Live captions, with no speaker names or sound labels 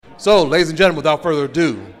So, ladies and gentlemen, without further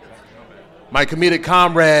ado, my comedic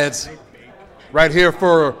comrades right here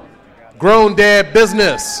for Grown Dad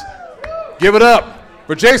Business. Give it up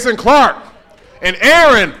for Jason Clark and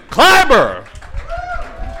Aaron Kleiber.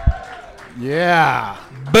 Yeah.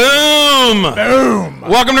 Boom. Boom.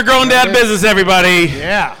 Welcome to Grown Dad Business, everybody.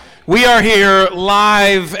 Yeah. We are here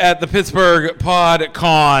live at the Pittsburgh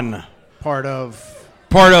PodCon. Part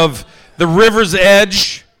of the River's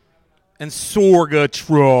Edge and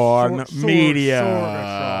Sorgatron Media.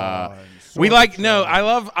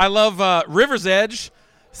 I love River's Edge.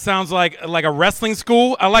 Sounds like a wrestling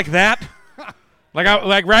school. I like that.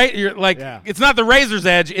 Right? You're like, yeah. It's not the Razor's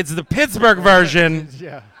Edge. It's the Pittsburgh version.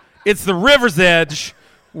 Yeah. It's the River's Edge,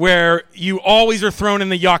 where you always are thrown in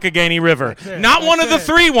the Yakagani River. Not one of the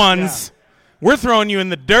three ones. Yeah. We're throwing you in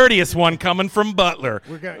the dirtiest one coming from Butler.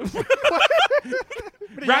 We're going.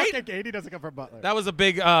 Right? Yakagani doesn't come from Butler. That was a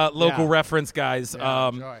big local reference, guys.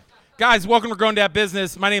 Yeah, guys, welcome to Grown Dad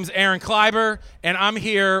Business. My name's Aaron Kleiber, and I'm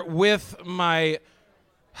here with my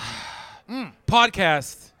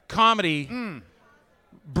podcast, comedy,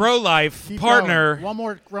 bro life partner. One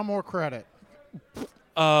more credit.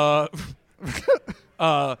 The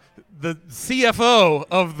CFO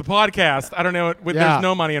of the podcast. I don't know. There's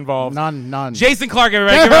no money involved. None. Jason Clark,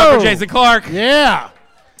 everybody. Give it up for Jason Clark. Yeah.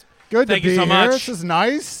 Good Thank to be you so here. much. This is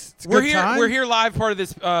nice. It's a We're good here. time. We're here live, part of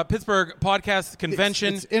this Pittsburgh podcast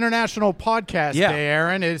convention. It's International Podcast Day,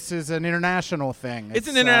 Aaron. This is an international thing. It's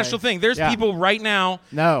an international thing. There's people right now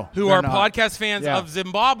who are podcast fans of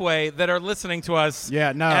Zimbabwe that are listening to us.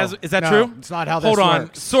 Yeah, no. Is that true? It's not how this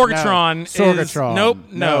works. Hold on. Sorgatron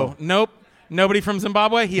is... Nope. Nobody from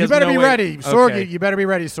Zimbabwe? You better be ready. Sorgi, okay. You better be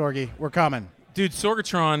ready, Sorgi. We're coming. Dude,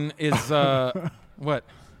 Sorgatron is... what?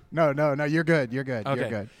 No. You're good. Okay. You're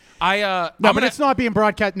good. But it's not being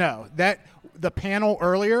broadcast. No, the panel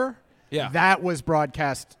earlier. Yeah. That was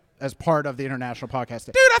broadcast as part of the International Podcast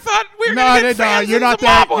Day. Dude, I thought we were going to get fans you're in not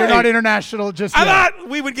Zimbabwe. You're not international just yet. I thought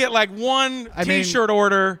we would get like one T-shirt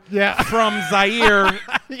order from Zaire.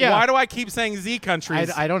 Yeah. Why do I keep saying Z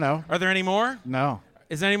countries? I don't know. Are there any more? No.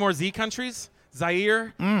 Is there any more Z countries?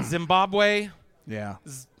 Zaire, Zimbabwe. Yeah.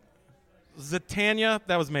 Zatania,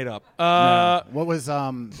 that was made up. No. What was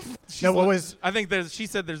what was? I think she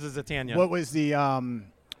said there's a Zatania. What was the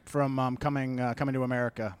from coming to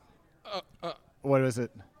America? What was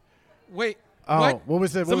it? Wait. What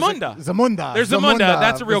was it? Zamunda. Zamunda. There's Zamunda.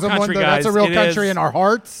 That's a real country, guys. That's a real country in our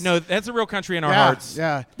hearts. No, that's a real country in our hearts.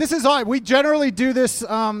 Yeah. This is odd. We generally do this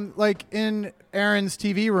like in Aaron's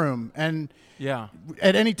TV room, and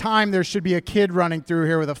at any time there should be a kid running through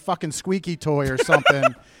here with a fucking squeaky toy or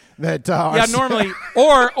something. That normally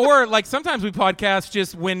or like sometimes we podcast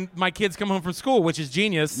just when my kids come home from school, which is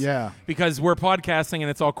genius. Yeah. Because we're podcasting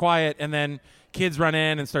and it's all quiet, and then kids run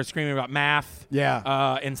in and start screaming about math.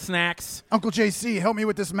 Yeah. And snacks. Uncle JC, help me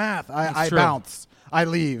with this math. I bounce. I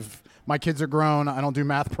leave. My kids are grown. I don't do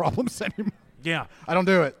math problems anymore. Yeah. I don't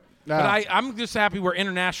do it. But I'm just happy we're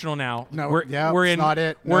international now. No, we're in. Not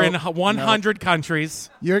it. We're in 100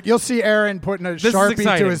 countries. You'll see Aaron putting a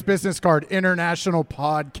Sharpie to his business card. International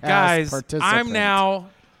podcast guys, participant. I'm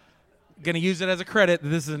now going to use it as a credit.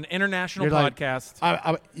 This is an international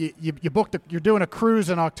podcast. You booked. You're doing a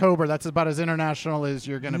cruise in October. That's about as international as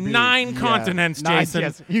you're going to be. 9 continents, Jason.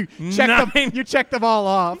 Yes. You checked them all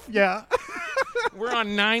off. Yeah. We're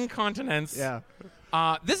on 9 continents. Yeah.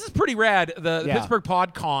 This is pretty rad. The Pittsburgh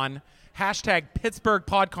PodCon, hashtag Pittsburgh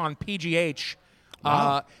PodCon PGH.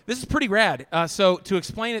 Wow. This is pretty rad. So to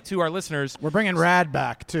explain it to our listeners. We're bringing Rad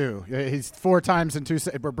back, too. He's 4 times in 2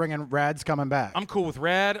 We're bringing Rad's coming back. I'm cool with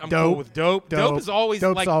Rad. I'm cool with Dope. Dope is always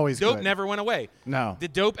Dope's always Dope good. never went away. No.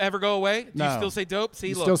 Did Dope ever go away? Do No. you still say Dope?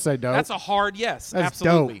 See, look. Still say Dope. That's a hard yes. That's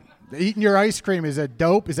Absolutely. Dope. Eating your ice cream, is it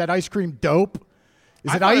dope? Is that ice cream dope?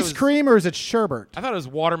 Is it ice cream or is it sherbet? I thought it was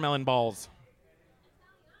watermelon balls.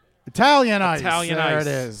 Italian ice. There it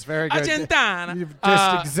is. Very good. Argentana.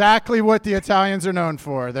 Just exactly what the Italians are known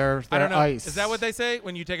for. They're I don't know. ice. Is that what they say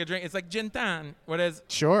when you take a drink? It's like gentan. What is?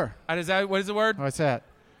 Sure. What is the word? What's that?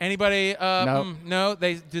 Anybody? No. No.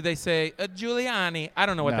 Do they say Giuliani? I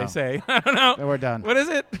don't know what No. they say. I don't know. No, we're done. What is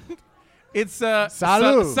it? It's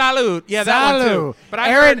Salud. Salud. Yeah, that one too. But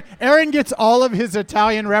Aaron gets all of his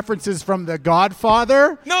Italian references from The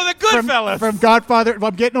Godfather. No, the Goodfellas. From Godfather.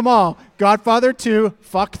 I'm getting them all. Godfather 2,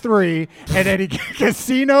 Fuck 3, and then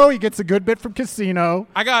Casino. He gets a good bit from Casino.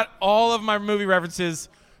 I got all of my movie references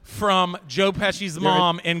from Joe Pesci's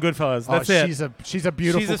mom in Goodfellas. That's it. She's a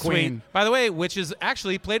beautiful She's a queen. Sweet. By the way, which is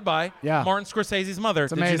actually played by Martin Scorsese's mother.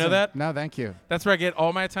 It's Did amazing. you know that? No, thank you. That's where I get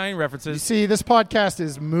all my Italian references. You see, this podcast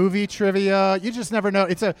is movie trivia. You just never know.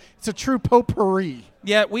 It's a true potpourri.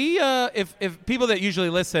 Yeah, we if people that usually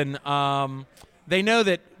listen, they know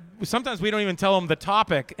that sometimes we don't even tell them the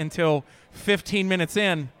topic until 15 minutes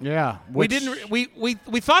in. Yeah, we didn't. We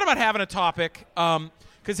thought about having a topic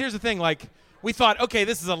because here's the thing. Like we thought, okay,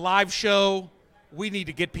 this is a live show. We need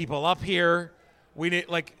to get people up here. We need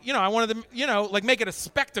I wanted to make it a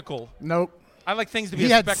spectacle. Nope. I like things to be a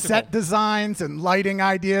spectacle. He had set designs and lighting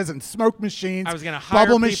ideas and smoke machines. I was going to hire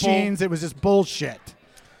bubble people. machines. It was just bullshit.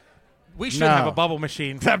 We should have a bubble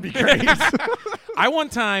machine. That'd be great. I one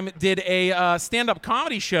time did a stand-up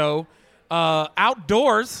comedy show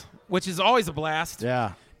outdoors, which is always a blast.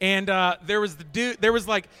 Yeah. And there was the dude. There was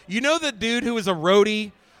the dude who was a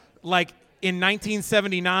roadie, in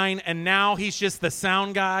 1979, and now he's just the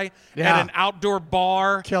sound guy at an outdoor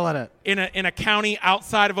bar, killing it in a county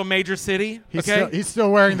outside of a major city. He's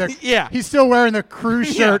still wearing the He's still wearing the crew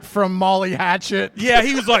shirt from Molly Hatchet. Yeah,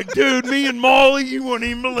 he was like, dude, me and Molly, you wouldn't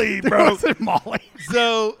even believe, bro. It wasn't Molly.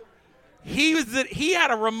 So he had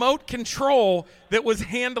a remote control that was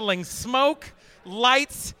handling smoke,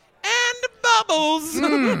 lights, and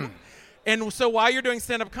bubbles. And so while you're doing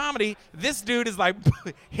stand-up comedy, this dude is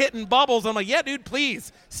hitting bubbles. I'm like, yeah, dude,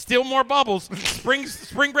 please, still more bubbles.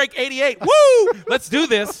 Spring Break '88, woo! Let's do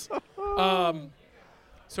this. So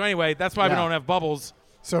anyway, that's why we don't have bubbles.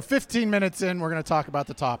 So 15 minutes in, we're going to talk about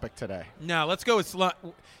the topic today. No, let's go.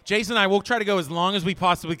 Jason and I will try to go as long as we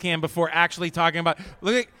possibly can before actually talking about.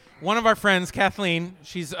 Look at one of our friends, Kathleen.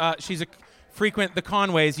 She's a frequent the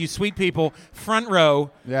Conways. You sweet people, front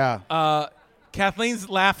row. Yeah. Kathleen's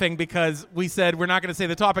laughing because we said we're not going to say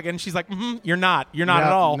the topic, and she's like, "You're not. You're not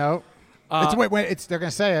at all." No. They're going to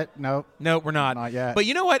say it. No. No, we're not. Not yet. But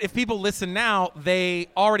you know what? If people listen now, they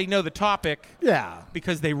already know the topic. Yeah.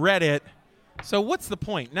 Because they read it. So what's the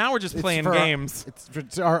point? Now we're just playing games. It's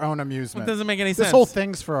for our own amusement. It doesn't make any sense. This whole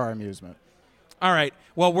thing's for our amusement. All right.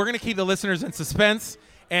 Well, we're going to keep the listeners in suspense,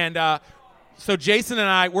 and so Jason and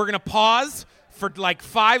I, we're going to pause for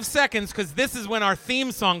 5 seconds because this is when our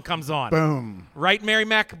theme song comes on. Boom. Right, Mary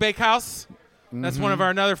Mac Bakehouse? Mm-hmm. That's one of our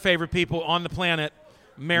another favorite people on the planet.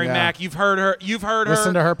 Mary Mac. You've heard her.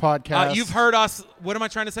 Listen to her podcast. You've heard us. What am I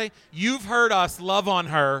trying to say? You've heard us love on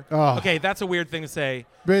her. Oh. Okay, that's a weird thing to say.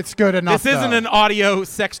 But it's good enough. This isn't an audio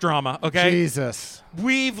sex drama, okay? Jesus.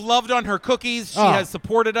 We've loved on her cookies. She has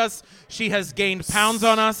supported us. She has gained pounds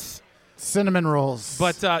on us. Cinnamon rolls.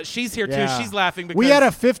 But she's here, too. She's laughing because we had a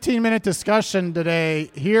 15-minute discussion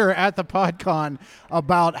today here at the PodCon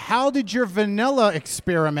about how did your vanilla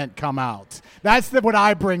experiment come out. That's what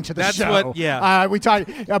I bring to the show. We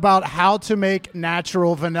talked about how to make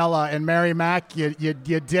natural vanilla, and Mary Mac, you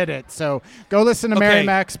did it. So go listen to Mary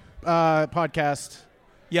Mac's podcast.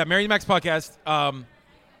 Yeah, Mary Mac's podcast.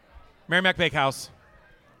 Mary Mac Bakehouse.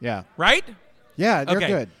 Yeah. Right? Yeah, you're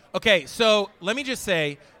good. Okay, so let me just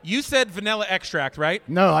say, you said vanilla extract, right?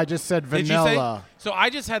 No, I just said vanilla. Did you say? So I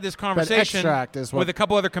just had this conversation with a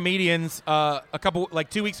couple other comedians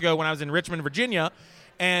 2 weeks ago when I was in Richmond, Virginia,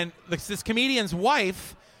 and this comedian's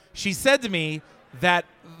wife, she said to me that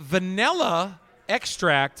vanilla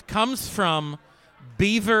extract comes from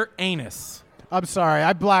beaver anus. I'm sorry,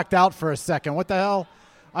 I blacked out for a second. What the hell?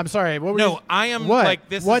 I'm sorry. What?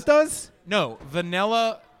 What does? No,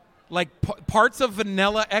 vanilla. Parts of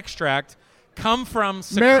vanilla extract come from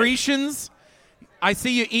secretions. I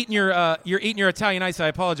see you eating you're eating your Italian ice. I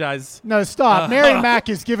apologize. No, stop. Mary Mac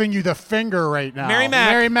is giving you the finger right now.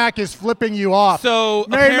 Mary Mac is flipping you off. So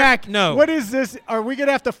Mary Mac, no. What is this? Are we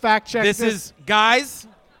gonna have to fact check this? This is guys.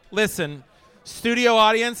 Listen, studio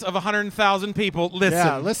audience of 100,000 people. Listen.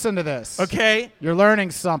 Yeah, listen to this. Okay, you're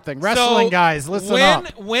learning something. Wrestling guys, listen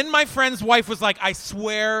up. When my friend's wife was like, I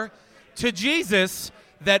swear to Jesus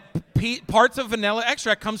that parts of vanilla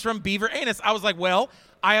extract comes from beaver anus. I was like, well,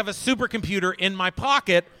 I have a supercomputer in my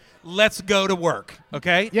pocket. Let's go to work,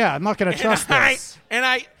 okay? Yeah, I'm not going to trust this. And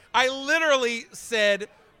I literally said,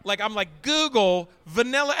 I'm like, Google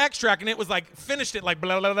vanilla extract, and it was finished it blah,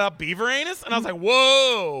 blah, blah, beaver anus. And I was like,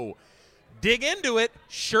 whoa. Dig into it.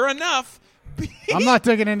 Sure enough. I'm not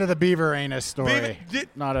digging into the beaver anus story.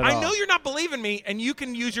 Not at all. I know you're not believing me, and you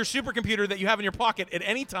can use your supercomputer that you have in your pocket at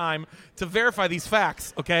any time to verify these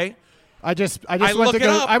facts. Okay. I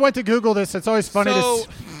went to Google this. It's always funny to.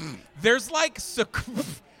 There's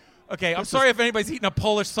okay. I'm sorry if anybody's eating a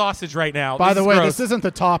Polish sausage right now. By the way, this isn't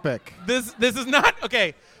the topic. This is not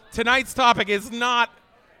okay. Tonight's topic is not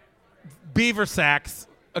beaver sacks.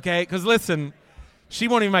 Okay, because listen, she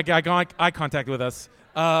won't even make eye contact with us.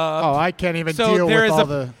 I can't even deal with all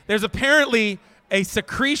the... There's apparently a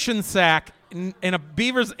secretion sac in a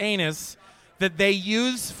beaver's anus that they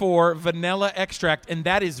use for vanilla extract, and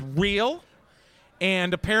that is real.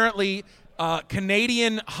 And apparently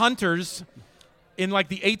Canadian hunters in like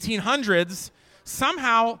the 1800s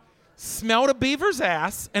somehow smelled a beaver's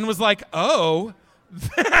ass and was like, oh,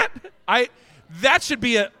 that should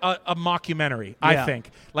be a mockumentary, I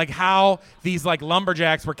think. Like how these like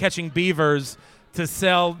lumberjacks were catching beavers to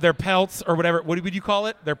sell their pelts or whatever. What would you call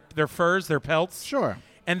it? Their furs, their pelts? Sure.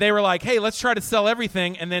 And they were like, hey, let's try to sell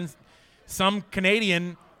everything. And then some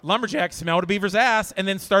Canadian lumberjack smelled a beaver's ass and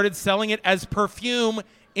then started selling it as perfume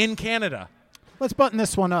in Canada. Let's button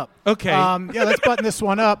this one up. Okay. Let's button this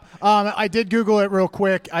one up. I did Google it real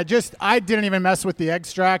quick. I didn't even mess with the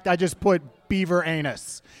extract. I just put beaver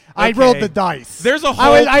anus. Okay. I rolled the dice. There's a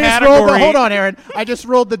whole category. Hold on, Aaron. I just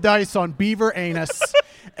rolled the dice on beaver anus.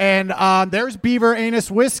 And there's beaver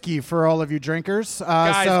anus whiskey for all of you drinkers.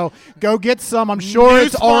 Guys, so go get some. I'm sure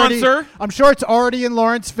it's already in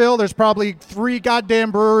Lawrenceville. There's probably 3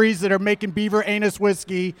 goddamn breweries that are making beaver anus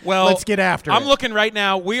whiskey. Well, let's get after it. I'm looking right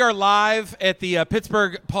now. We are live at the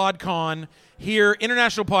Pittsburgh PodCon here,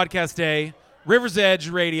 International Podcast Day, River's Edge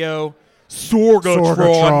Radio,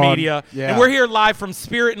 Sorgatron Media, and we're here live from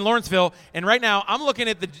Spirit in Lawrenceville. And right now, I'm looking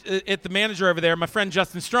at the manager over there, my friend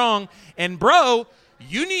Justin Strong, and bro,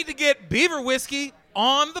 you need to get beaver whiskey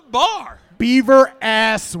on the bar. Beaver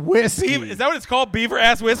ass whiskey. Is that what it's called? Beaver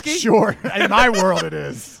ass whiskey? Sure. In my world, it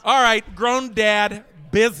is. All right, Grown Dad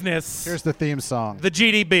Business. Here's the theme song. The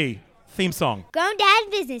GDB theme song. Grown Dad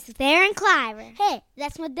Business with Aaron Cliver. Hey,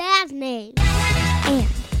 that's my dad's name. And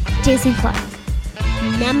Jason Clark.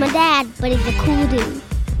 Not my dad, but he's a cool dude.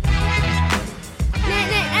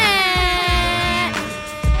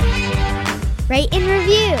 Rate and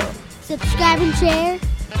review. Subscribe and share.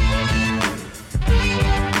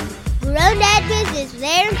 Grown Dad Business with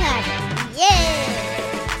Aaron Cliver.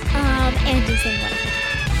 Yeah! And Jason Clark.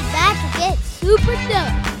 Back to get super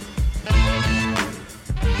dope.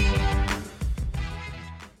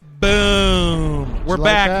 Boom. We're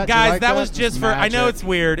back. That? Guys, like that was just for, I know it's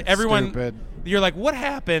weird. Everyone, stupid. You're like, what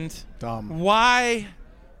happened? Dumb. Why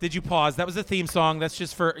did you pause? That was a theme song. That's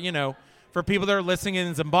just for, for people that are listening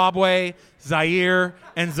in Zimbabwe, Zaire,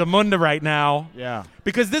 and Zamunda right now. Yeah.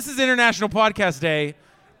 Because this is International Podcast Day,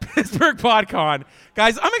 Pittsburgh PodCon.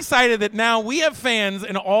 Guys, I'm excited that now we have fans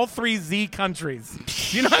in all 3 Z countries.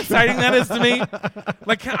 Do you know how exciting that is to me?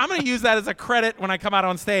 Like, I'm going to use that as a credit when I come out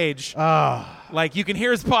on stage. Like, you can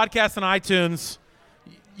hear his podcast on iTunes.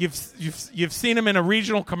 You've seen him in a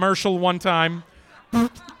regional commercial one time.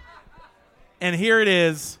 And here it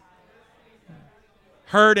is.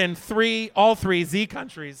 Heard in all three Z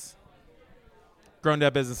countries. Grown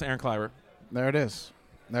Dad Business, Aaron Cliver. There it is.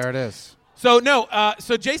 So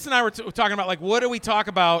so Jason and I were talking about, like, what do we talk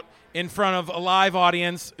about in front of a live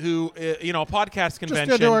audience who, a podcast convention.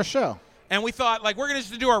 Just to do our show. And we thought, like, we're going to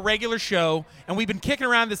just do our regular show. And we've been kicking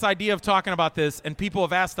around this idea of talking about this. And people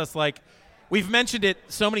have asked us, like, we've mentioned it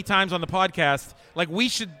so many times on the podcast, like, we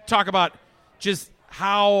should talk about just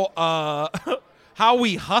how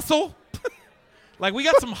we hustle. Like, we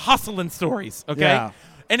got some hustling stories, okay? Yeah.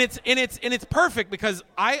 And it's perfect because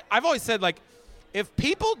I've always said, like, if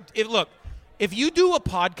you do a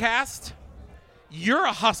podcast, you're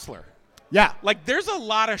a hustler. Yeah. Like, there's a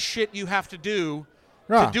lot of shit you have to do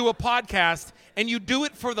to do a podcast, and you do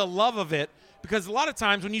it for the love of it, because a lot of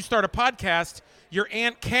times when you start a podcast, your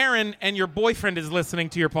Aunt Karen and your boyfriend is listening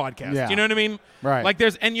to your podcast. Yeah. You know what I mean? Right. Like,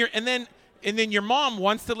 and then your mom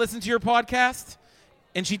wants to listen to your podcast,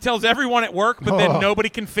 and she tells everyone at work, but then nobody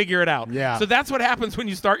can figure it out. Yeah. So that's what happens when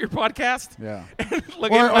you start your podcast. Yeah.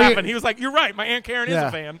 Look at him laughing. He was like, "You're right. My Aunt Karen is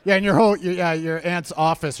a fan." Yeah, and your aunt's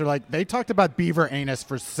office are like, they talked about beaver anus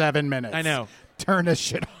for 7 minutes. I know. Turn this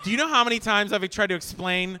shit off. Do you know how many times I've tried to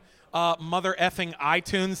explain mother effing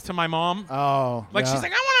iTunes to my mom? Oh, like, she's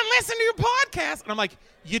like, "I want to listen to your podcast," and I'm like,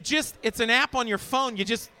 it's an app on your phone. You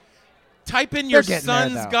just type in your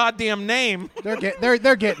son's goddamn name. They're getting there.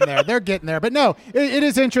 They're getting there. But no, it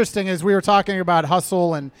is interesting as we were talking about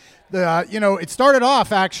hustle, and it started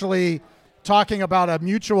off actually talking about a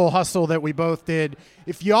mutual hustle that we both did.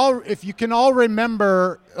 If you can all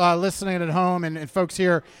remember, listening at home and folks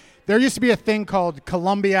here, there used to be a thing called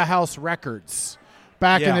Columbia House Records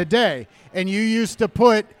back in the day, and you used to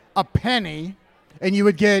put a penny, and you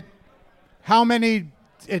would get how many.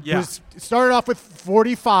 It started off with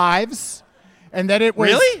 45s, and then it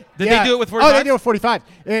was... Really? Did they do it with 45s? Oh, they did it with 45.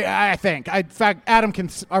 I think. In fact, Adam,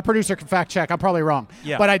 our producer, can fact check. I'm probably wrong.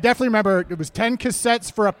 Yeah. But I definitely remember it was 10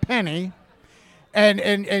 cassettes for a penny,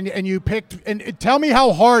 And you picked, and tell me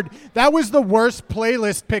how hard that was. The worst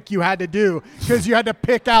playlist pick you had to do because you had to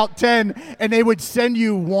pick out 10, and they would send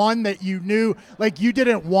you one that you knew like you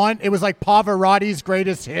didn't want. It was like Pavarotti's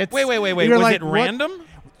greatest hits. Wait. Was like, it random? What?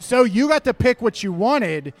 So you got to pick what you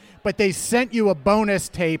wanted, but they sent you a bonus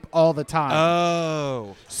tape all the time.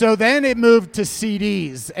 Oh. So then it moved to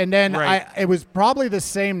CDs, and then it was probably the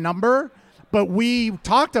same number. But we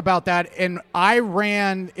talked about that, and I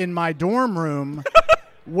ran in my dorm room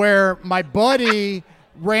where my buddy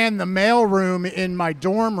ran the mail room in my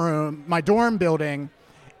dorm building.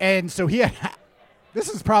 And so he had – this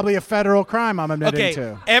is probably a federal crime I'm admitting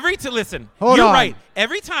to. Listen, Hold you're on. right.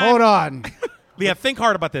 Every time – Hold on. Leah, think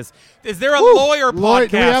hard about this. Is there a lawyer podcast?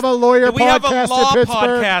 Do we have a lawyer podcast? Do we have a law in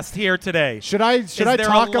Pittsburgh? podcast here today? Should I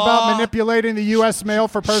talk about manipulating the U.S. mail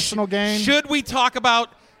for personal gain? Should we talk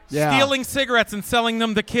about stealing cigarettes and selling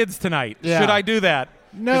them to kids tonight? Yeah. Should I do that?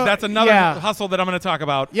 No, that's another hustle that I'm going to talk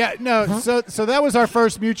about. Yeah, no. So that was our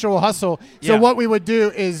first mutual hustle. So what we would do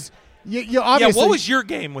is, you obviously. Yeah. What was your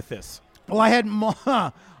game with this? Well, I had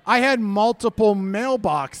multiple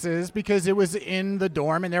mailboxes because it was in the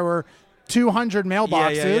dorm, and there were 200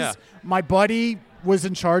 mailboxes. Yeah. My buddy was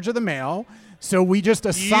in charge of the mail. So we just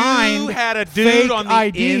assigned you had a dude fake on the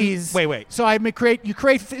IDs. Wait. So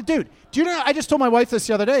dude, do you know, I just told my wife this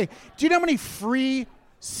the other day. Do you know how many free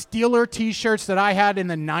Steeler T-shirts that I had in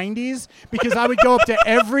the 90s? Because I would go up to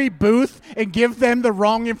every booth and give them the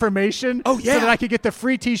wrong information so that I could get the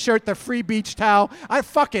free T-shirt, the free beach towel.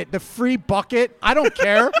 The free bucket. I don't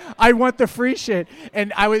care. I want the free shit.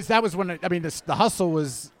 And that was when, the hustle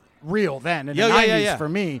was real then in the 90s for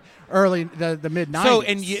me, early the mid-90s. So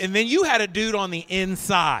and then you had a dude on the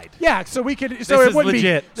inside. Yeah, so we could. So it wouldn't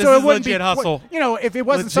legit. This is legit hustle. If it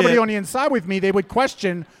wasn't somebody on the inside with me, they would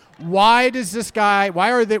question why is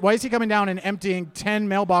he coming down and emptying 10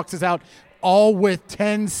 mailboxes out, all with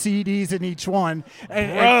 10 CDs in each one,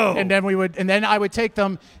 and then I would take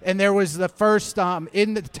them. And there was the first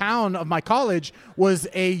in the town of my college was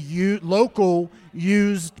a local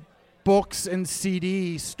used books and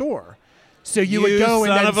CD store. So you would go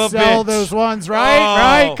and then sell those ones, right?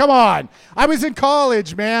 Oh. Right? Come on. I was in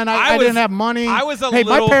college, man. I didn't have money.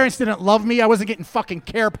 My parents didn't love me. I wasn't getting fucking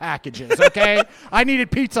care packages, okay? I needed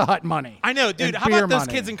Pizza Hut money. I know, dude. How about those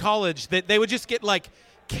kids in college that they would just get like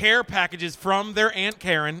care packages from their Aunt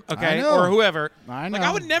Karen, okay, or whoever. I know. Like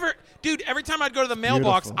I would never, dude. Every time I'd go to the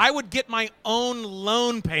mailbox, I would get my own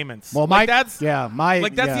loan payments. Well, that's the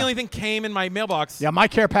only thing came in my mailbox. Yeah, my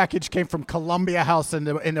care package came from Columbia House in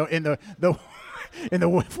the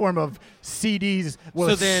form of CDs.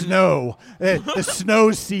 Well, Snow, the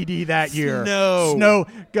Snow CD that year. Snow,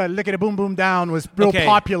 Lick It a Boom Boom Down was real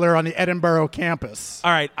popular on the Edinburgh campus.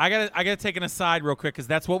 All right, I gotta take an aside real quick because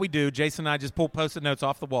that's what we do. Jason and I just pull Post-it notes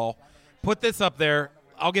off the wall, put this up there.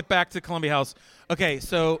 I'll get back to Columbia House. Okay,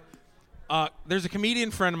 so there's a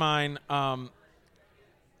comedian friend of mine. I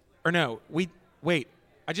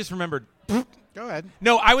just remembered. Go ahead.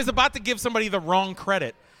 No, I was about to give somebody the wrong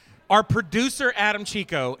credit. Our producer, Adam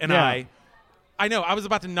Chico, and I know, I was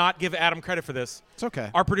about to not give Adam credit for this. It's okay.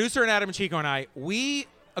 Our producer and Adam Chico and I, we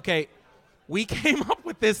came up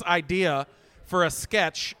with this idea for a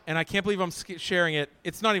sketch, and I can't believe I'm sharing it.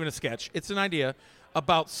 It's not even a sketch. It's an idea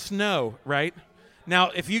about snow, right?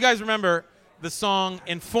 Now, if you guys remember the song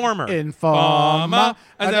Informer. Informer.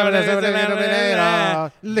 Lick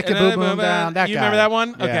it, boom, boom, down. You remember that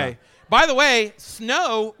one? Yeah. Okay. By the way,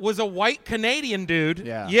 Snow was a white Canadian dude.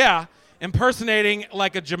 Yeah. Impersonating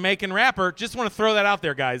like a Jamaican rapper. Just want to throw that out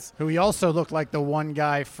there, guys. Who he also looked like the one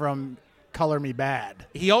guy from Color Me Bad.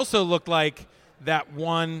 He also looked like that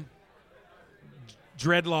one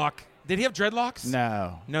dreadlock. Did he have dreadlocks?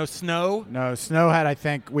 No. No, Snow? No, Snow had, I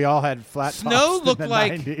think, we all had flat tops. Snow looked in the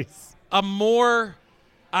like 90s. A more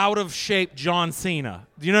out of shape John Cena.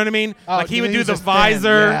 Do you know what I mean? Oh, like he would do the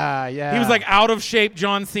visor. Yeah. He was like out of shape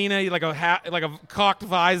John Cena, like a hat, like a cocked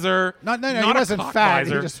visor. No, not he wasn't fat.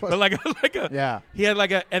 Visor, he just was. But like a yeah. He had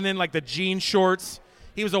and then like the jean shorts.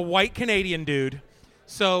 He was a white Canadian dude.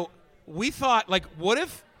 So we thought, like, what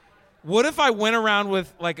if I went around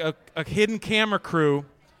with like a hidden camera crew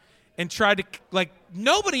and tried to, like,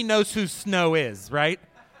 nobody knows who Snow is, right?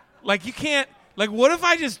 Like you can't. Like, what if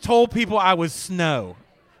I just told people I was Snow?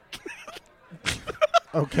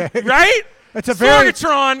 Okay. Right? It's a very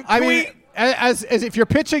Sorgatron. As if you're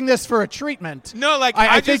pitching this for a treatment. No, like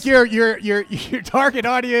I think your target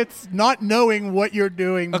audience not knowing what you're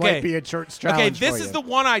doing might be a challenge. Okay, this is the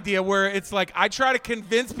one idea where it's like I try to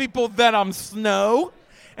convince people that I'm Snow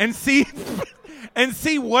and see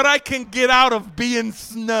what I can get out of being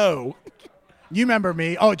Snow. You remember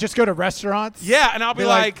me? Oh, just go to restaurants. Yeah, and I'll be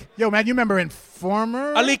like, "Yo, man, you remember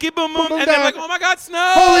Informer?" Aliki boom boom, and then like, "Oh my God,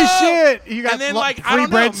 Snow!" Holy shit! You got and then like, free I don't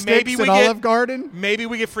know, breadsticks maybe we at get Olive Garden. Maybe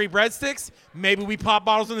we get free breadsticks. Maybe we pop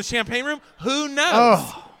bottles in the champagne room. Who knows?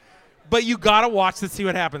 Oh. But you gotta watch to see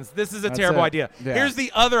what happens. This is a terrible idea. Yeah. Here's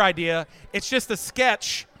the other idea. It's just a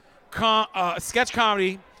sketch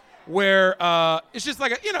comedy where it's just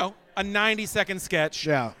like a 90-second sketch.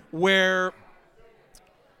 Yeah. Where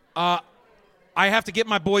I have to get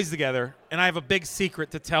my boys together, and I have a big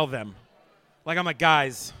secret to tell them. Like, I'm like,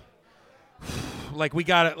 guys, like,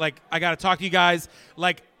 I gotta talk to you guys.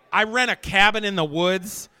 Like, I rent a cabin in the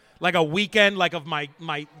woods, like a weekend, like of my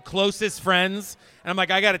closest friends. And I'm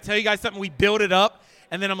like, I gotta tell you guys something. We build it up,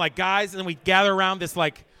 and then I'm like, guys, and then we gather around this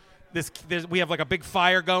we have like a big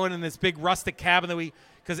fire going in this big rustic cabin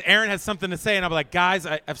because Aaron has something to say, and I'm like, guys,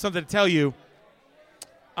 I have something to tell you.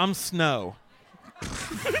 I'm Snow.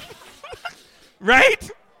 Right?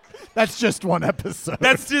 That's just one episode.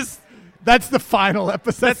 That's the final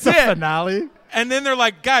episode. That's the finale. And then they're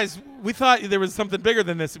like, guys, we thought there was something bigger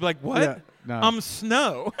than this. You'd be like, what? Yeah, no. I'm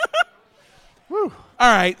Snow. Woo.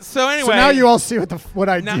 All right. So anyway. So now you all see what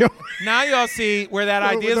I do. Now you all see where that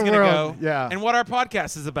idea is going to go. Yeah. And what our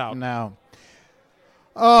podcast is about. No.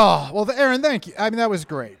 Oh, well, Aaron, thank you. I mean, that was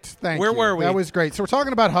great. Thank you. Where were we? That was great. So we're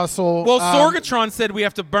talking about hustle. Well, Sorgatron said we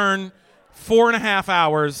have to burn 4.5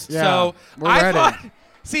 hours. Yeah, so we're ready.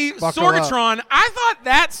 See, Buckle Sorgatron, up. I thought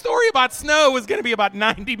that story about Snow was going to be about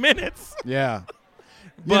 90 minutes. Yeah.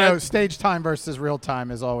 But, stage time versus real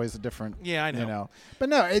time is always a different. Yeah, I know. But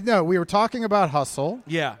no, we were talking about hustle.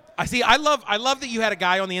 Yeah. I love that you had a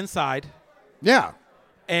guy on the inside. Yeah.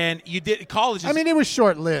 And you did college. I mean, it was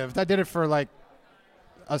short-lived. I did it for like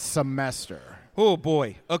a semester. Oh,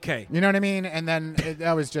 boy. Okay. You know what I mean? And then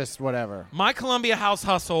that was just whatever. My Columbia House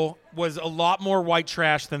hustle was a lot more white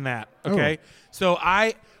trash than that, okay? Ooh. So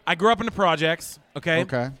I grew up in the projects, okay?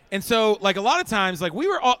 Okay. And so, like, a lot of times, like, we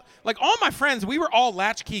were all, like, all my friends, we were all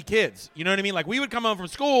latchkey kids. You know what I mean? Like, we would come home from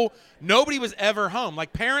school. Nobody was ever home.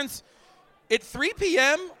 Like, parents, at 3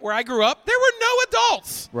 p.m. where I grew up, there were no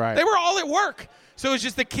adults. Right. They were all at work. So it was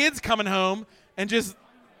just the kids coming home and just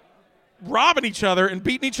robbing each other and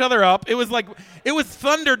beating each other up. It was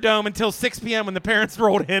Thunderdome until 6 p.m. when the parents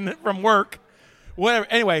rolled in from work. Whatever.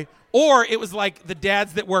 Anyway, or it was like the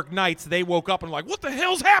dads that work nights, they woke up and were like, what the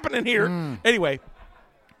hell's happening here? Anyway,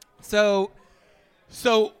 so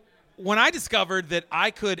when I discovered that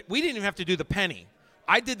we didn't even have to do the penny.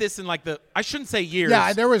 I did this in I shouldn't say years.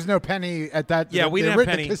 Yeah, there was no penny at that. Yeah, we didn't have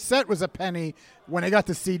penny. The cassette was a penny. When they got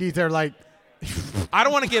the CDs, they're like, I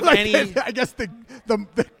don't want to give any. I guess the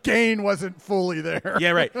gain wasn't fully there.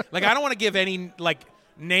 Yeah, right. Like, I don't want to give any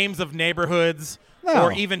names of neighborhoods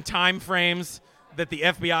or even time frames that the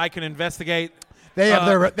FBI can investigate. They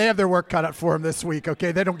have their work cut out for them this week.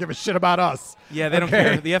 Okay, they don't give a shit about us. Yeah, they don't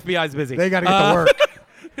care. The FBI's busy. They got to get to work.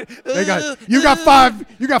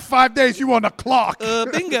 You got 5 days. You on the clock.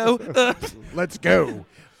 Bingo. Let's go.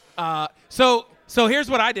 So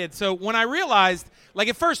here's what I did. So when I realized,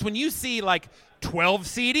 at first, when you see 12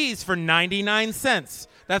 CDs for 99 cents,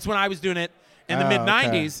 that's when I was doing it in the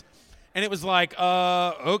mid-'90s. Okay. And it was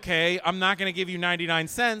okay, I'm not going to give you 99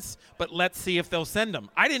 cents, but let's see if they'll send them.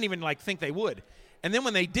 I didn't even think they would. And then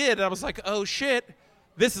when they did, I was like, oh, shit,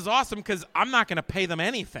 this is awesome because I'm not going to pay them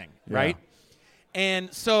anything, right?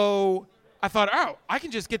 And so I thought, oh, I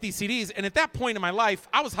can just get these CDs. And at that point in my life,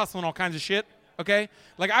 I was hustling all kinds of shit, okay?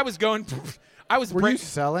 I was going – Were you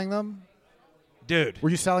selling them? Dude. Were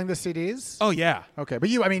you selling the CDs? Oh, yeah. Okay. But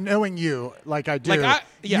knowing you, like I do,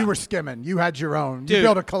 you were skimming. You had your own. Dude, you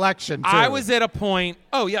built a collection, too. I was at a point,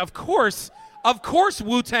 of course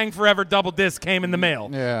Wu-Tang Forever double disc came in the mail.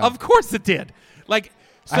 Yeah. Of course it did. I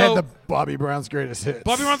had the Bobby Brown's Greatest Hits.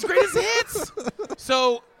 Bobby Brown's Greatest Hits.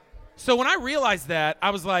 So when I realized that, I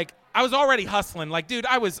was already hustling. Dude,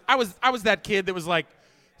 I was that kid that was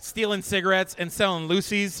stealing cigarettes and selling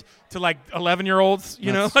Lucy's to 11-year-olds,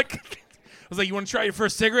 you know? I was like, you want to try your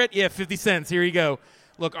first cigarette? Yeah, 50 cents. Here you go.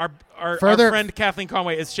 Look, our friend Kathleen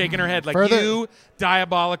Conway is shaking her head you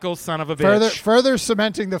diabolical son of a bitch. Further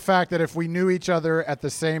cementing the fact that if we knew each other at the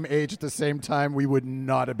same age at the same time, we would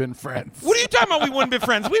not have been friends. What are you talking about? We wouldn't have been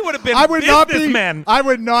friends. We would have been businessmen. I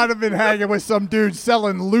would not have been hanging with some dude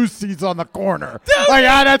selling Lucy's on the corner. Dude,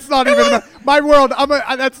 that's not even my world.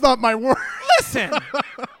 That's not my world. Listen.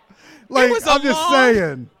 I'm just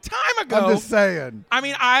saying. Time ago. I'm just saying. I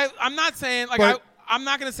mean, I'm not saying I'm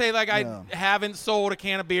not going to say I haven't sold a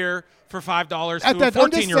can of beer for $5 to a 14-year-old.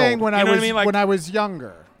 I'm just saying when I was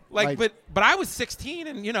younger. But I was 16,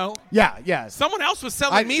 and Yeah. someone else was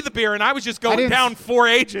selling me the beer, and I was just going down 4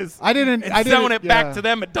 ages. Selling it back to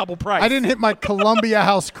them at double price. I didn't hit my Columbia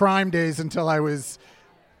House crime days until I was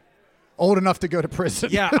old enough to go to prison.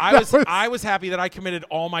 Yeah, I was happy that I committed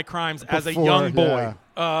all my crimes as a young boy.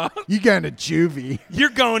 Yeah. You going to juvie? You're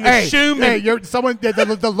going to Schumann. Hey,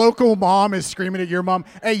 the local mom is screaming at your mom.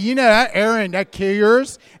 Hey, that Aaron, that kid of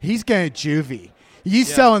yours, he's going to juvie.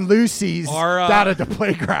 He's selling Lucy's out at the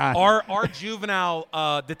playground. Our juvenile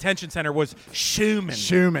detention center was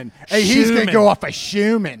Schumann. Hey, he's going to go off a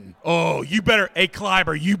Schumann. Oh, you better,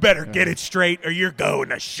 Kleiber, you better get it straight or you're going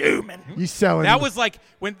to Schumann. You selling. That was like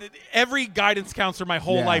when every guidance counselor my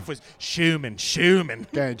whole life was Schumann.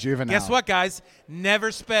 Okay, juvenile. Guess what, guys?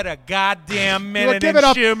 Never spent a goddamn minute in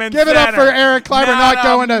Schumann Give it up for Aaron Kleiber not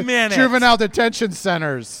going to minute. juvenile detention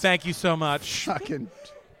centers. Thank you so much. Fucking.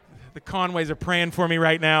 The Conways are praying for me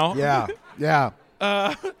right now. Yeah.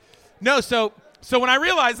 No, so when I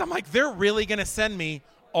realized, I'm like, they're really going to send me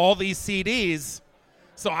all these CDs.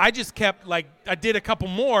 So I just kept, I did a couple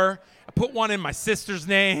more. I put one in my sister's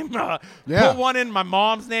name. Put one in my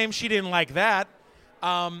mom's name. She didn't like that.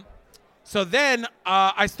 So then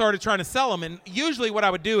I started trying to sell them. And usually what I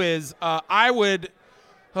would do is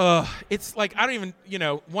it's like, I don't even,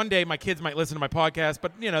 one day my kids might listen to my podcast,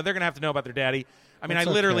 but, they're going to have to know about their daddy. I mean, I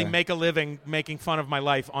literally make a living making fun of my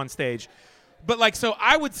life on stage. But, so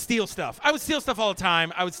I would steal stuff. I would steal stuff all the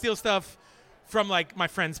time. I would steal stuff from, my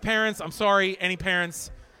friends' parents. I'm sorry, any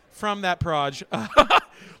parents from that proj. I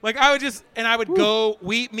would go,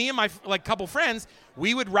 me and my, couple friends,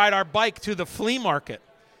 we would ride our bike to the flea market.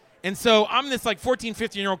 And so I'm this, 14,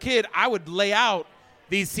 15-year-old kid. I would lay out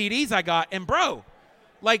these CDs I got. And, bro,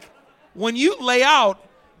 when you lay out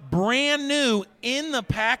brand new in the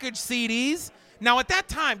package CDs. Now, at that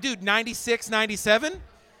time, dude, 96, 97,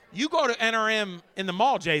 you go to NRM in the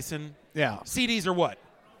mall, Jason. Yeah. CDs are what?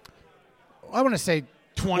 I want to say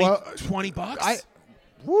 $20.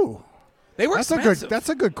 Woo. They were expensive. That's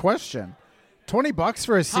a good question. $20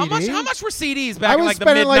 for a CD? How much were CDs back in the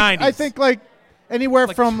mid-90s? I think anywhere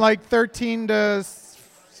from 13 to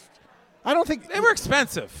I don't think they were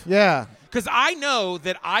expensive. Yeah. Cuz I know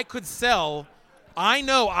that I could sell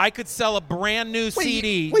a brand new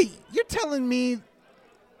CD. Wait, you're telling me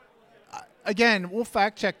again, we'll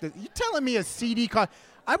fact check this. You're telling me a CD cost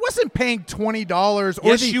I wasn't paying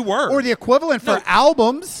 $20 you were. Or the equivalent for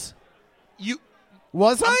albums.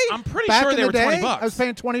 Was I? I'm pretty Back sure in they were day, $20. I was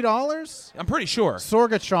paying $20. I'm pretty sure.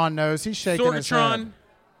 Sorgatron knows. He's shaking his head.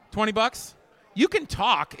 $20. You can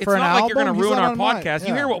talk. It's for not like you're going to ruin our podcast. Yeah.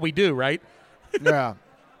 You hear what we do, right? Yeah.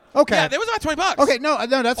 Okay. Yeah, there was about $20. Okay, no,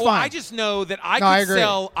 that's fine. I just know that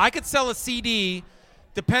I could sell a CD.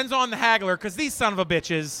 Depends on the haggler, because these son of a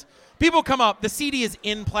bitches, people come up. The CD is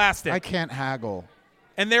in plastic. I can't haggle.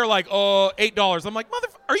 And they're like, oh, $8. I'm like,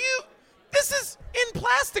 are you? This is in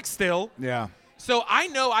plastic still. Yeah. So I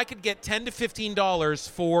know I could get $10 to $15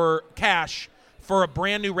 for cash for a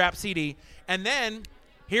brand new rap CD. And then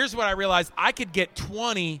here's what I realized. I could get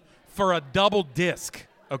 $20 for a double disc,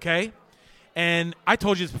 okay? And I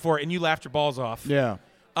told you this before, and you laughed your balls off. Yeah.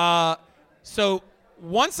 So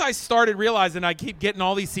once I started realizing I keep getting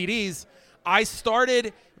all these CDs, I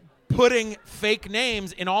started putting fake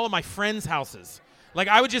names in all of my friends' houses.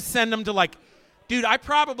 I would just send them to dude, I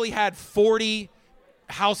probably had 40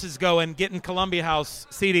 houses going getting Columbia House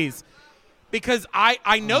CDs because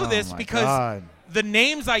I know this because the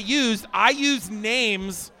names I used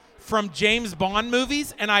names from James Bond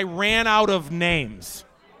movies, and I ran out of names.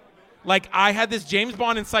 I had this James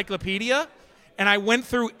Bond encyclopedia, and I went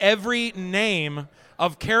through every name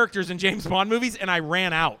of characters in James Bond movies, and I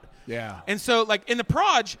ran out. Yeah. And so, in the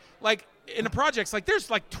projects,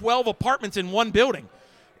 there's 12 apartments in one building.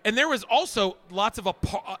 And there was also lots of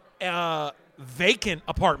vacant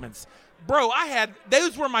apartments. Bro,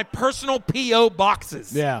 those were my personal P.O.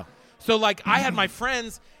 boxes. Yeah. So, I had my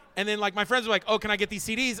friends, and then, my friends were like, oh, can I get these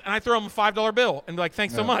CDs? And I throw them a $5 bill and be like,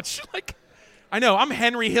 thanks so much. I know, I'm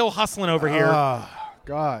Henry Hill hustling over here. Oh,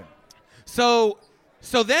 God. So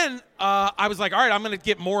then I was like, all right, I'm going to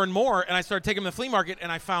get more and more. And I started taking them to the flea market,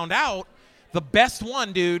 and I found out the best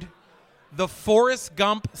one, dude, the Forrest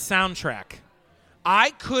Gump soundtrack.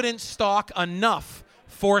 I couldn't stock enough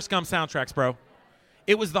Forrest Gump soundtracks, bro.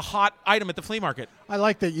 It was the hot item at the flea market. I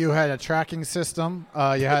like that you had a tracking system.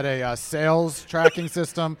 You had a sales tracking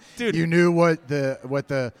system. Dude. You knew what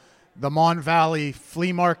the Mon Valley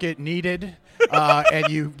flea market needed. And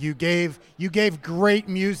you gave great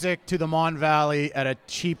music to the Mon Valley at a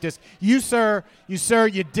cheap disc. You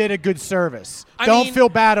did a good service. Don't feel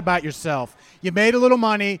bad about yourself. You made a little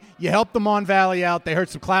money. You helped the Mon Valley out. They heard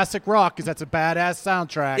some classic rock because that's a badass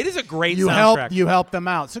soundtrack. It is a great soundtrack. You helped them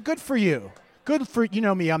out. So good for you. Good for you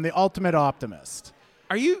know me. I'm the ultimate optimist.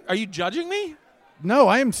 Are you judging me? No,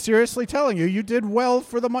 I am seriously telling you. You did well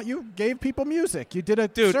for you gave people music. You did a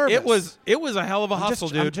service. It was a hell of a hustle,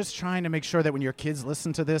 dude. I'm just trying to make sure that when your kids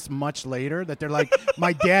listen to this much later, that they're like,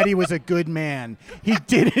 my daddy was a good man. He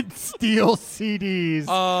didn't steal CDs.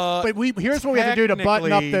 But here's what we have to do to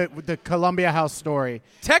button up the Columbia House story.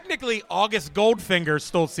 Technically, August Goldfinger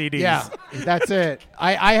stole CDs. Yeah, that's it.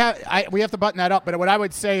 We have to button that up. But what I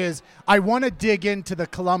would say is, I want to dig into the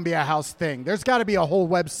Columbia House thing. There's got to be a whole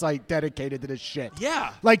website dedicated to this shit.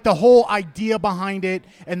 Yeah. Like the whole idea behind it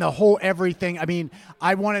and the whole everything. I mean,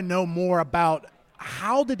 I want to know more about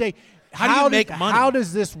how do you make money? How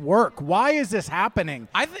does this work? Why is this happening?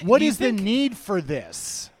 What is the need for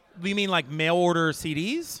this? You mean like mail order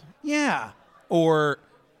CDs? Yeah. Or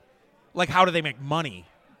like how do they make money?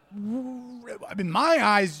 In my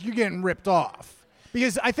eyes, you're getting ripped off.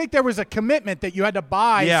 Because I think there was a commitment that you had to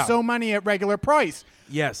buy so many at regular price.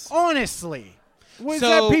 Yes. Honestly. Was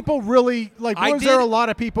that people really like? There a lot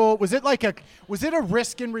of people? Was it a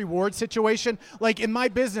risk and reward situation? Like in my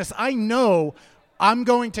business, I know I'm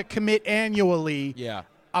going to commit annually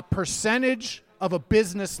a percentage of a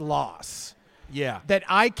business loss. Yeah. That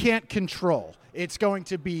I can't control. It's going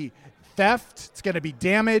to be theft. It's going to be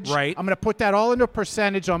damage. Right. I'm going to put that all into a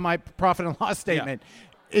percentage on my profit and loss statement.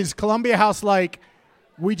 Yeah. Is Columbia House like?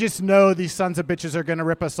 We just know these sons of bitches are going to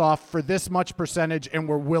rip us off for this much percentage, and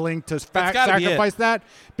we're willing to sacrifice that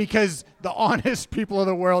because the honest people of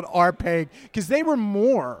the world are paying because they were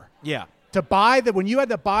more. Yeah. To buy when you had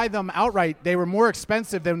to buy them outright, they were more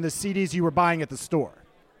expensive than the CDs you were buying at the store.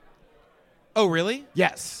 Oh, really?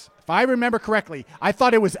 Yes. If I remember correctly, I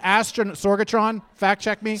thought it was Sorgatron. Fact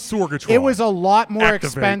check me. Sorgatron. It was a lot more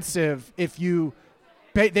expensive if you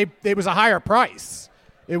pay. It was a higher price.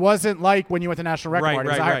 It wasn't like when you went to National Record Mart. It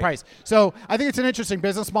was a higher price. So I think it's an interesting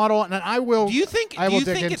business model, and I will. Do you think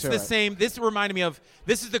it's the same? This reminded me of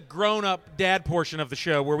this is the grown-up dad portion of the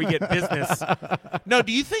show where we get business. No,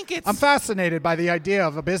 do you think it's? I'm fascinated by the idea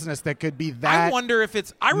of a business that could be that. I wonder if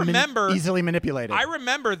it's. I remember easily manipulated. I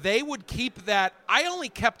remember they would keep that. I only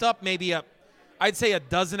kept up maybe I'd say a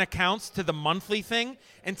dozen accounts to the monthly thing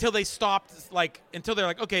until they stopped, until they're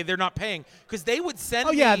like, okay, they're not paying. Because they would send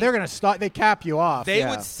me. Oh, yeah, they're going to stop. They cap you off. They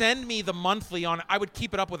would send me the monthly I would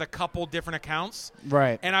keep it up with a couple different accounts.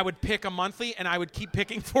 Right. And I would pick a monthly, and I would keep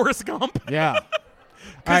picking Forrest Gump. Yeah.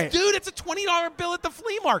 Because, dude, it's a $20 bill at the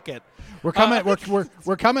flea market. We're coming.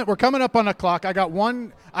 We're coming. We're coming up on the clock. I got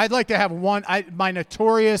one. I'd like to have one. My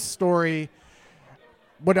notorious story.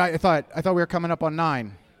 What I thought we were coming up on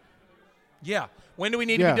 9. Yeah. When do we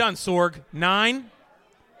need to be done, Sorg? 9?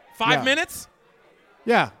 5 minutes?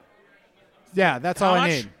 Yeah. Yeah, that's all I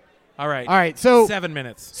need. All right. All right. So 7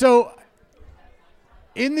 minutes. So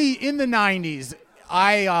in the 90s,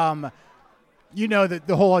 I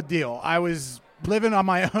the whole deal. I was living on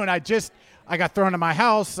my own. I got thrown in my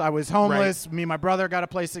house. I was homeless. Right. Me and my brother got a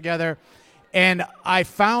place together, and I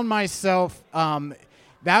found myself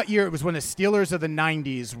that year. It was when the Steelers of the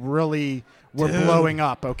 90s really were blowing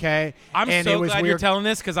up, okay? I'm so glad you're telling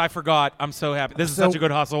this because I forgot. I'm so happy. This is such a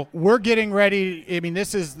good hustle. We're getting ready. I mean,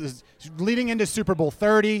 this is leading into Super Bowl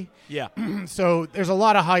 30. Yeah. So there's a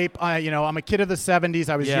lot of hype. I'm a kid of the 70s.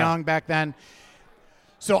 I was young back then.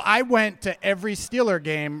 So I went to every Steeler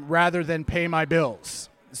game rather than pay my bills.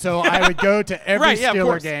 So I would go to every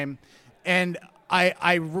Steeler game, and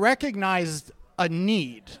I recognized a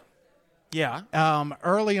need. Yeah.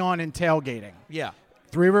 Early on in tailgating. Yeah.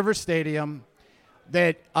 Three River Stadium,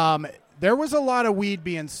 that there was a lot of weed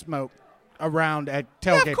being smoked around at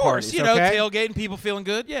tailgate parties. Of course, tailgating, people feeling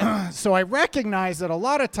good, So I recognize that a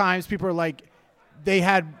lot of times people are like, they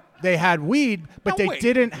had weed, but they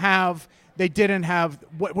didn't have,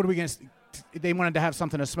 what are we going to, they wanted to have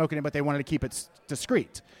something to smoke in it, but they wanted to keep it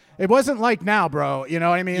discreet. It wasn't like now, bro, you know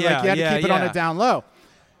what I mean? Yeah, like you had to keep it on the down low.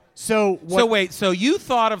 So you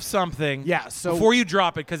thought of something before you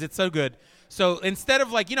drop it because it's so good. So instead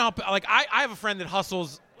of I have a friend that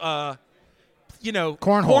hustles, cornhole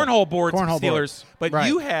boards for Steelers, but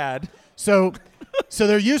you had. So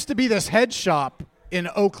there used to be this head shop in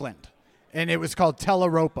Oakland, and it was called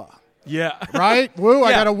Teleropa. Yeah. Right? Woo,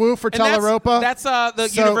 I got a woo for Teleropa. That's the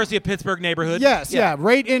University of Pittsburgh neighborhood. Yes, yeah.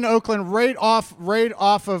 Right in Oakland, right off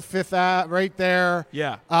of Fifth Ave, right there.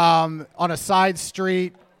 Yeah. On a side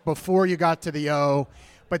street before you got to the O.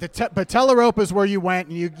 But Teleropa is where you went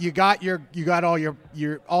and you got all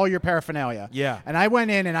your paraphernalia. Yeah. And I went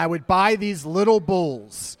in and I would buy these little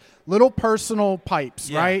bowls, little personal pipes,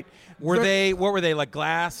 right? Were they? What were they, like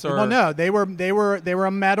glass or? Well, no, they were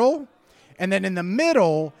a metal, and then in the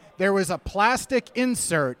middle there was a plastic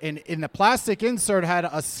insert, and in the plastic insert had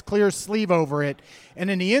a clear sleeve over it,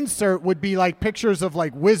 and in the insert would be like pictures of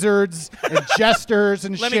like wizards and jesters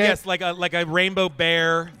and Let shit. me guess, like a rainbow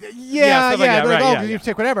bear. Yeah. Right, you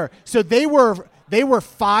take whatever. So they were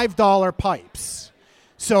 $5 pipes.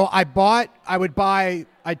 So I'd buy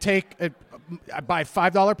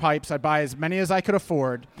 $5 pipes. I'd buy as many as I could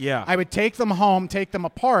afford. Yeah. I would take them home, take them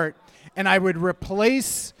apart, and I would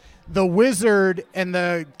replace the wizard and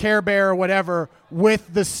the Care Bear or whatever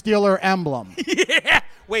with the Steeler emblem. Yeah.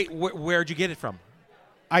 Wait, where'd you get it from?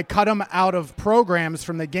 I cut them out of programs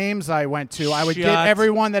from the games I went to. I would get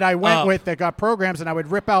everyone that I went with that got programs, and I would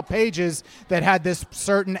rip out pages that had this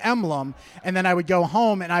certain emblem, and then I would go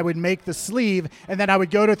home and I would make the sleeve, and then I would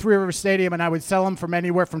go to Three River Stadium and I would sell them from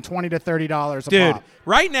anywhere from $20 to $30 a Dude, pop.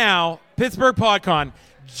 right now, Pittsburgh PodCon,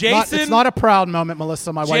 Jason. It's not a proud moment,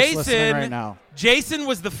 Melissa. My wife's listening right now. Jason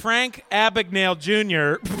was the Frank Abagnale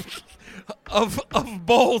Jr. of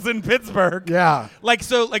bowls in Pittsburgh. Yeah. Like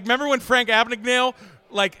remember when Frank Abagnale,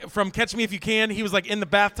 like from Catch Me If You Can, he was like in the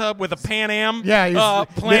bathtub with a Pan Am plane.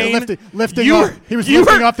 Lifting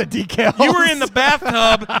up the decals. You were in the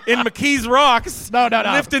bathtub in McKees Rocks. No.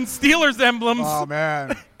 Lifting Steelers emblems. Oh,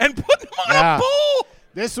 man. And putting them on a bowl.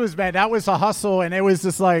 That was a hustle, and it was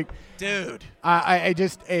just like, dude.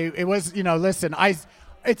 It was, listen,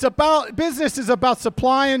 it's about, business is about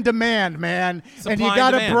supply and demand, man. And you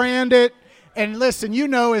got to brand it. And listen,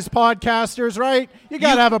 as podcasters, right? You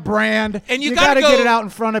got to have a brand. And you got to get it out in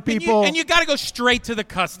front of people. And you got to go straight to the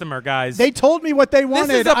customer, guys. They told me what they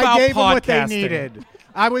wanted. I gave them what they needed.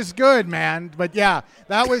 I was good, man. But yeah,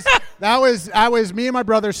 that was me and my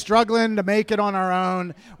brother struggling to make it on our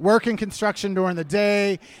own, working construction during the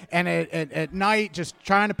day, and at night just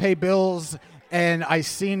trying to pay bills. And I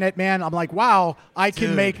seen it, man. I'm like, wow, I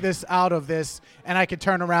can make this out of this, and I can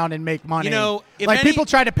turn around and make money. People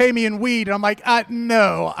try to pay me in weed, and I'm like,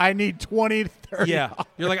 no, I need $20 to $30. Yeah,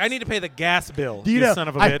 you're like, I need to pay the gas bill. You son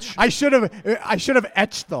of a bitch. I should have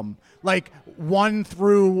etched them, like 1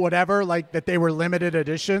 through whatever, like that they were limited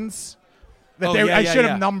editions. I should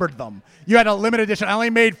have numbered them. You had a limited edition. I only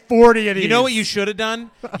made 40 of these. You know what you should have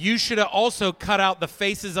done? You should have also cut out the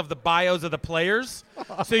faces of the bios of the players.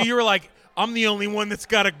 So you were like, I'm the only one that's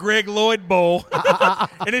got a Greg Lloyd bowl.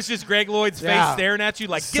 And it's just Greg Lloyd's face staring at you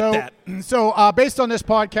like, get that. So based on this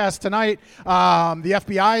podcast tonight, the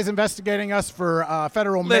FBI is investigating us for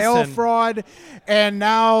federal mail fraud. And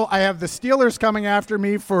now I have the Steelers coming after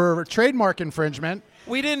me for trademark infringement.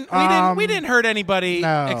 We didn't hurt anybody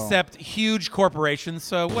except huge corporations,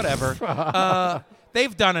 so whatever.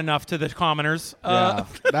 They've done enough to the commoners.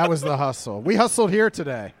 That was the hustle. We hustled here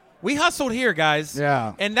today. We hustled here, guys.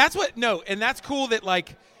 Yeah. And that's cool that,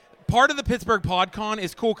 like, part of the Pittsburgh PodCon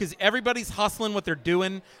is cool because everybody's hustling what they're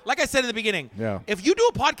doing. Like I said in the beginning, if you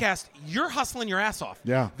do a podcast, you're hustling your ass off.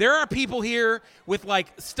 Yeah. There are people here with, like,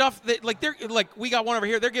 stuff that, like, they're, like, we got one over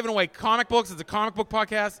here. They're giving away comic books. It's a comic book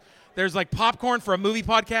podcast. There's, like, popcorn for a movie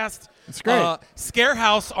podcast. It's great. Scare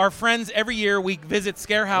House, our friends every year. We visit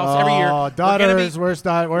Scare House every year. Oh, Dutters. Where's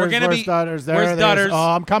Dutters? Where's Dutters?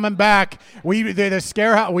 Oh, I'm coming back. The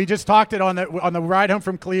Scare House. We just talked it on the ride home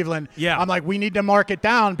from Cleveland. Yeah. I'm like, we need to mark it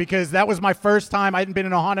down because that was my first time. I hadn't been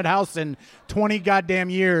in a haunted house in 20 goddamn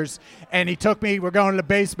years. And he took me. We're going to the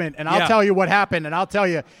basement. And I'll tell you what happened. And I'll tell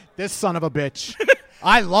you, this son of a bitch.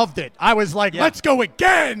 I loved it. I was like, let's go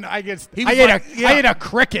again. I ate a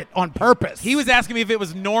cricket on purpose. He was asking me if it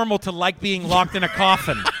was normal to like being locked in a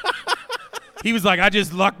coffin. He was like, I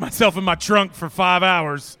just locked myself in my trunk for 5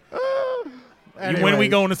 hours. Anyways. When we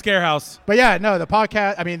go in a Scare House. But yeah, no, the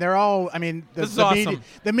podcast, they're all, this is awesome.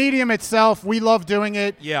 The medium itself, we love doing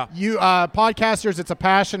it. Yeah. You podcasters, it's a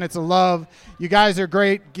passion, it's a love. You guys are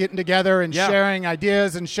great getting together and sharing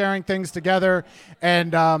ideas and sharing things together.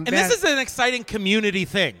 And this is an exciting community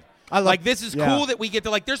thing. This is cool that we get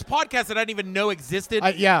to, there's podcasts that I didn't even know existed.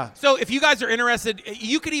 So if you guys are interested,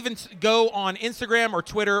 you could even go on Instagram or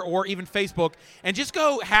Twitter or even Facebook and just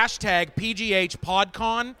go hashtag PGH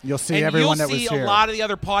PodCon. You'll see everyone that was here. You'll see a lot of the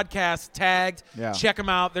other podcasts tagged. Yeah. Check them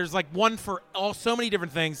out. There's one for so many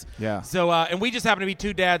different things. Yeah. So, and we just happen to be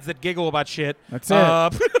two dads that giggle about shit. That's it.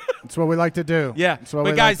 That's what we like to do. Yeah.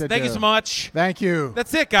 But guys, thank you so much. Thank you.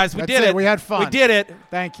 That's it, guys. We did it. We had fun. We did it.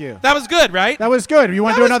 Thank you. That was good, right? That was good. You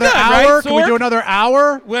want to do another hour? Right, Can we do another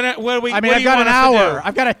hour? I've got an hour.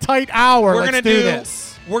 I've got a tight hour. Let's do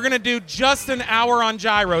this. We're going to do just an hour on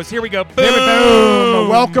gyros. Here we go. Boom. Boom.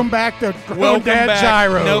 Welcome back to Grown Dad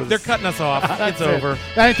Gyros. Nope, they're cutting us off. It's over.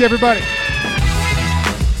 Thank you, everybody.